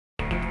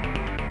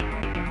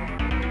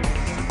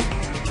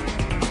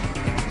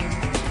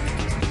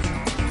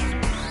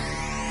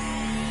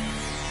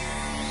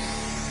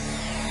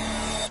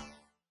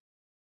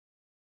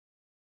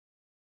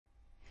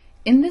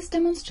In this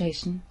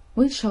demonstration,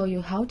 we'll show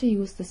you how to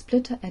use the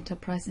Splitter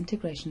enterprise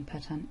integration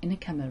pattern in a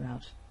camel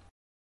route.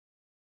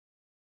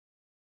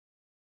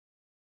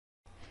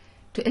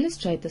 To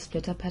illustrate the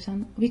Splitter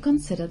pattern, we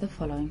consider the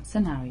following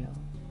scenario.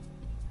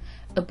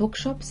 A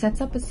bookshop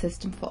sets up a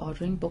system for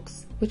ordering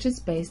books which is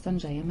based on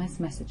JMS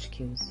message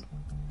queues.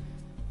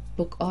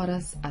 Book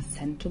orders are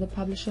sent to the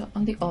publisher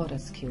on the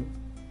orders queue,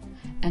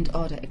 and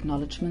order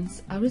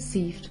acknowledgements are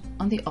received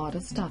on the order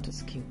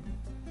status queue.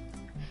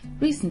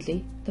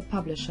 Recently, the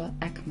publisher,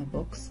 Acme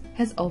Books,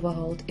 has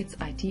overhauled its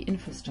IT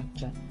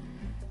infrastructure,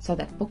 so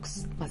that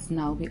books must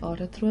now be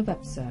ordered through a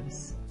web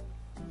service.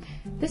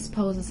 This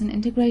poses an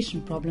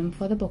integration problem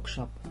for the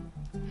bookshop.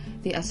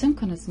 The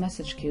asynchronous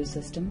message queue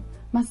system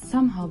must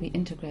somehow be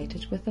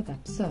integrated with the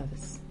web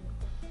service.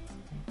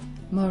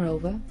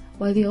 Moreover,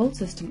 while the old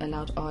system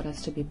allowed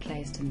orders to be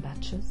placed in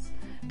batches,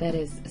 that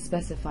is,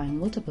 specifying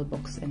multiple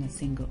books in a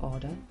single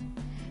order,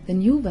 the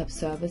new web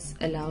service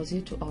allows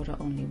you to order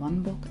only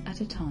one book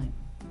at a time.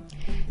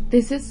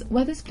 This is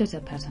where the Splitter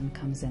pattern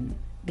comes in,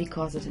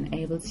 because it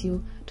enables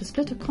you to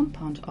split a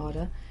compound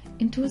order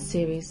into a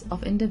series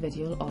of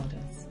individual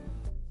orders.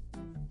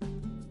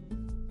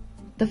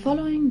 The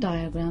following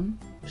diagram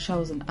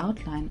shows an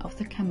outline of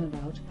the camel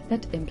route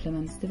that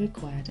implements the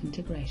required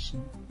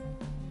integration.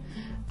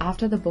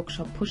 After the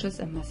bookshop pushes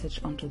a message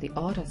onto the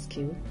orders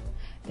queue,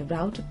 the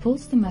route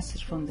pulls the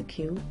message from the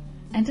queue,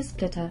 and the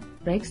splitter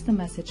breaks the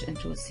message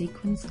into a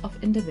sequence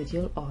of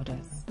individual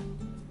orders.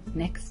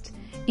 Next,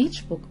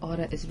 each book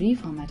order is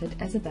reformatted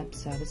as a web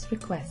service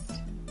request.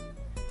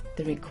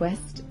 The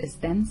request is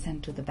then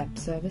sent to the web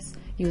service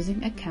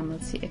using a camel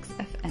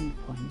CXF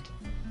endpoint.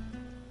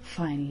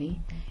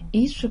 Finally,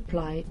 each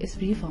reply is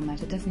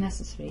reformatted as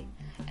necessary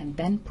and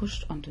then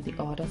pushed onto the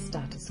order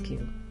status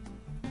queue.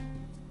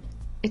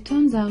 It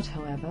turns out,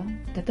 however,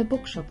 that the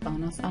bookshop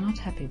owners are not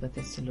happy with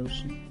this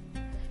solution.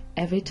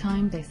 Every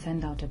time they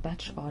send out a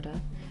batch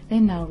order, they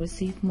now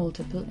receive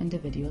multiple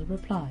individual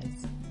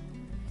replies.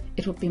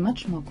 It would be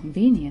much more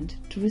convenient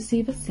to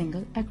receive a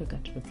single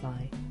aggregate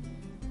reply.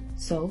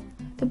 So,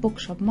 the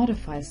bookshop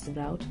modifies the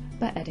route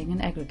by adding an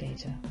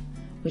aggregator,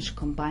 which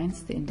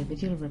combines the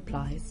individual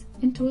replies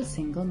into a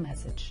single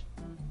message.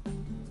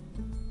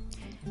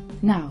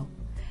 Now,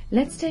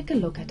 let's take a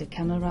look at a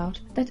camel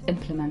route that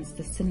implements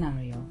this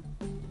scenario.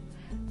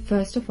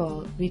 First of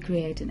all, we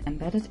create an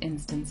embedded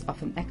instance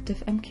of an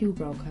active MQ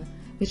broker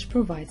which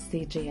provides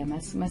the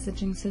JMS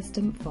messaging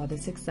system for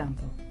this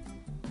example.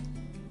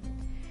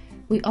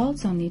 We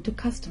also need to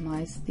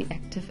customize the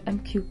active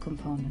MQ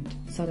component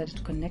so that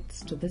it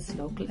connects to this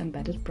local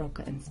embedded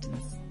broker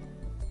instance.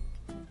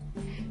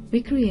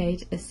 We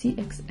create a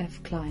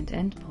CXF client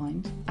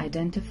endpoint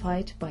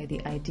identified by the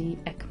ID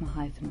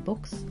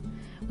Acme-Books,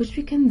 which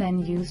we can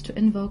then use to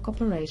invoke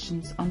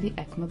operations on the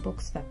Acme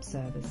Books web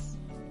service.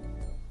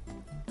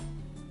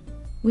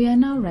 We are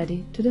now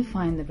ready to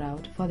define the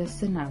route for this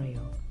scenario.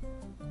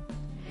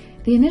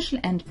 The initial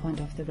endpoint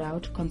of the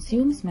route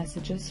consumes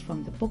messages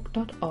from the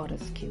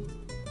book.orders queue.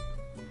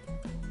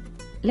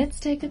 Let's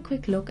take a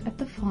quick look at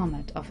the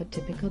format of a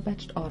typical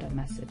batched order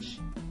message.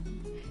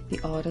 The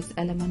orders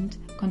element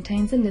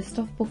contains a list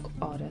of book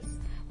orders,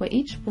 where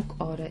each book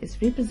order is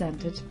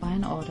represented by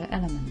an order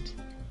element.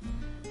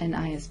 An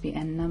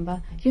ISBN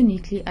number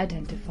uniquely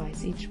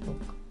identifies each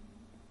book.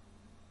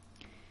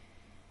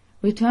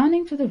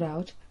 Returning to the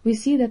route, we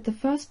see that the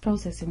first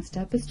processing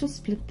step is to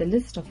split the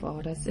list of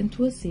orders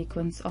into a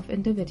sequence of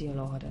individual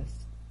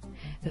orders.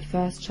 The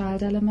first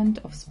child element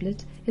of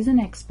split is an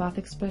XPath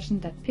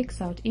expression that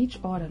picks out each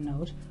order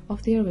node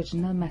of the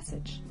original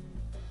message.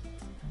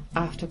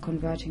 After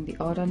converting the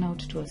order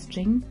node to a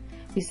string,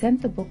 we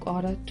send the book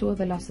order to a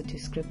velocity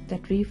script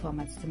that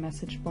reformats the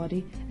message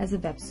body as a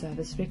web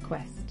service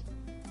request.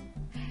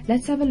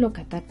 Let's have a look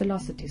at that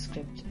velocity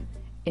script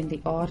in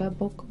the order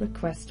book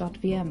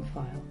request.vm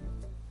file.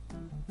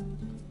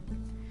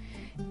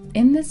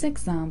 In this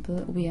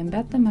example, we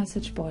embed the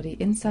message body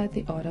inside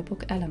the order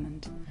book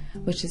element,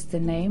 which is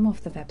the name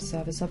of the web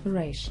service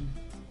operation.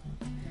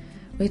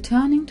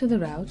 Returning to the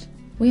route,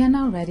 we are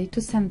now ready to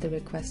send the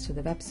request to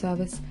the web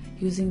service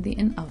using the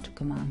inout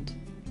command.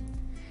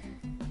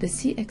 The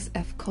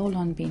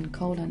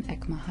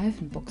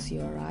CXF:/bin:/Acme-Books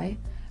URI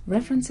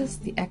references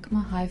the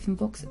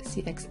Acme-Books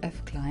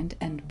CXF client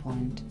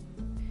endpoint.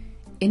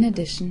 In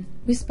addition,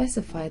 we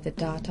specify the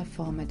data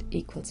format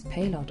equals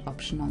payload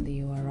option on the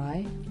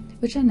URI,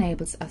 which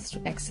enables us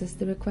to access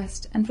the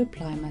request and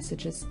reply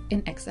messages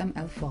in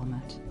XML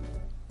format.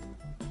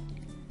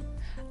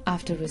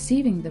 After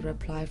receiving the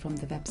reply from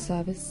the web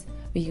service,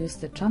 we use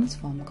the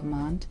transform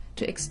command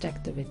to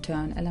extract the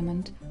return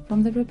element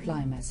from the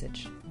reply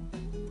message.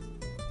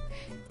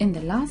 In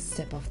the last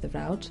step of the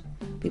route,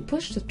 we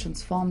push the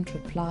transformed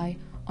reply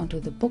onto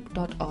the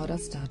book.order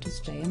status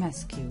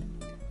JMS queue,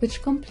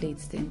 which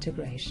completes the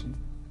integration.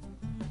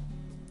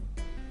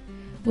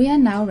 We are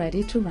now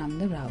ready to run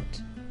the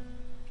route.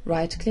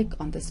 Right-click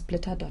on the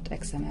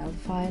splitter.xml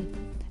file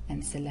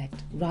and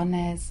select Run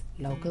as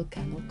Local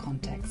Camel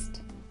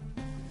Context.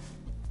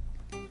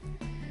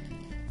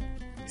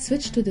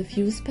 Switch to the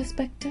Views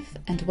perspective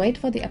and wait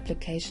for the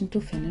application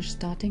to finish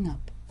starting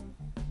up.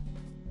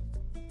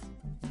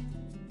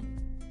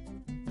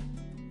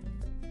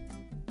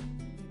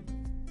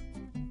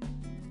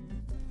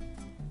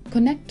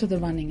 Connect to the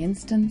running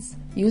instance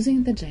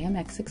using the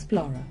JMX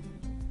Explorer.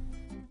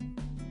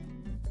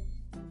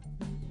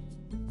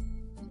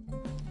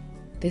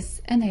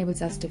 This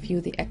enables us to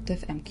view the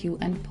active MQ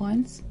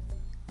endpoints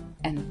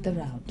and the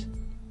route.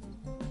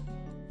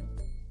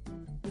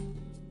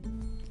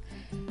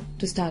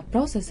 To start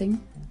processing,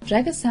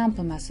 drag a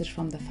sample message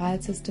from the file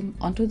system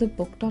onto the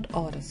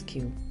book.orders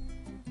queue.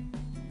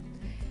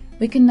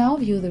 We can now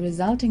view the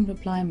resulting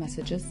reply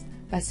messages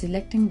by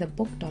selecting the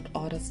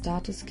book.orders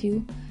status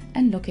queue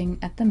and looking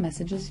at the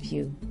messages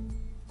view.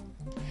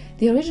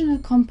 The original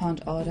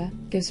compound order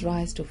gives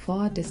rise to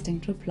 4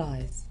 distinct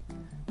replies,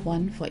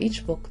 one for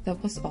each book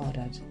that was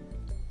ordered.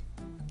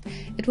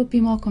 It would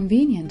be more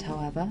convenient,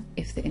 however,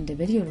 if the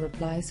individual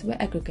replies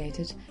were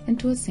aggregated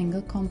into a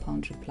single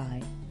compound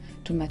reply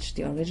to match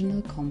the original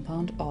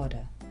compound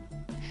order.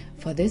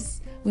 For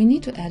this, we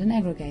need to add an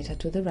aggregator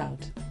to the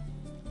route.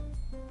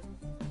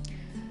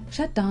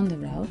 Shut down the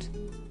route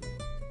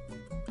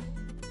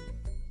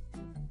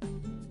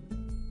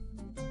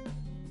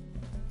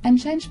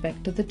and change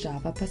back to the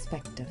Java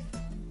perspective.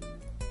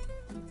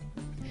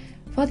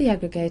 For the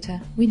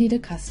aggregator, we need a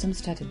custom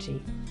strategy,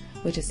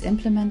 which is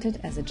implemented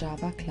as a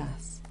Java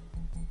class.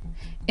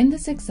 In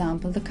this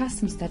example, the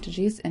custom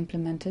strategy is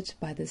implemented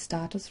by the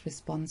status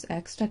response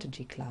arg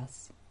strategy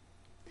class.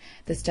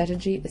 The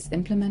strategy is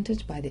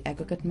implemented by the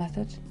aggregate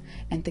method,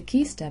 and the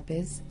key step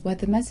is where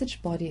the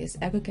message body is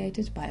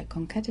aggregated by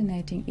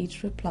concatenating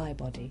each reply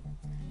body,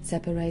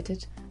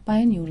 separated by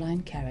a new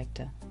line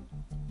character.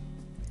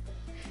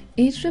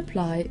 Each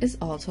reply is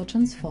also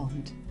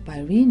transformed by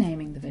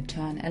renaming the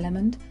return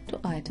element to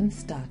item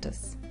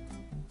status.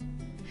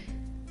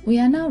 We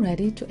are now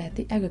ready to add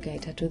the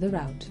aggregator to the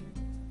route.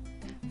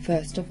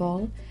 First of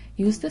all,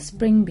 use the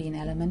Spring Bean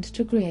element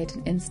to create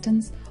an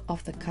instance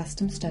of the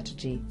custom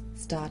strategy,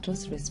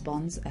 status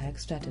response arg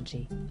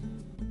strategy.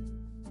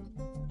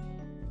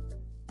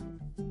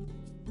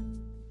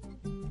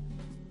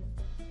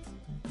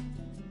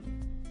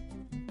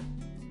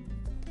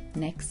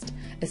 Next,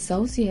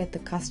 associate the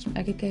custom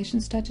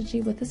aggregation strategy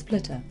with the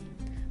splitter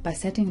by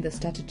setting the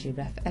strategy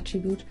ref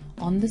attribute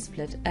on the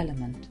split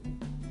element.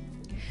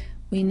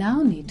 We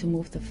now need to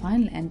move the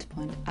final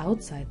endpoint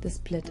outside the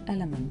split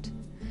element,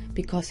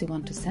 because we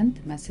want to send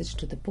the message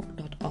to the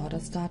book.order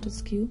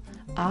status queue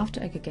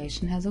after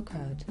aggregation has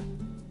occurred.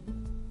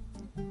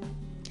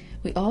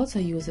 We also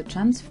use a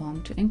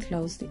transform to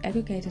enclose the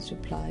aggregated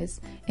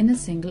replies in a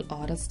single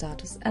order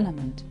status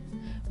element,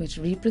 which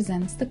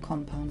represents the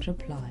compound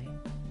reply.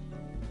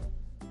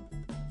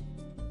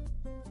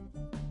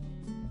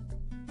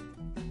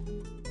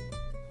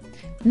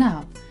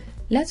 Now,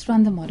 let's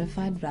run the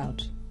modified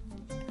route.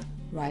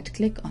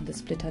 Right-click on the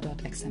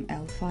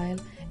splitter.xml file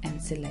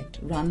and select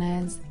Run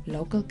as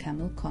Local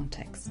Camel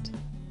Context.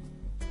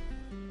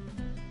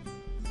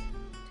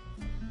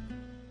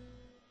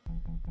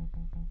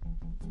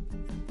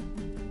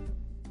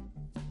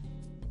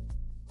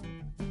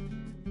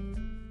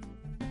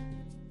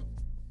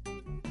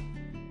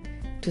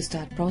 To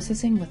start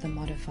processing with the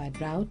modified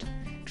route,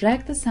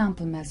 drag the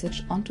sample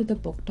message onto the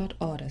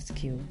book.orders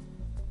queue.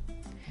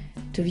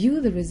 To view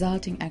the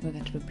resulting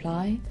aggregate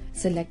reply,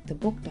 select the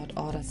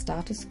book.order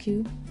status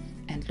queue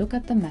and look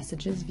at the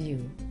messages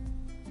view.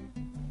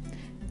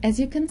 As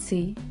you can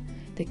see,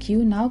 the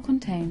queue now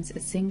contains a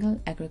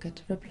single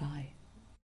aggregate reply.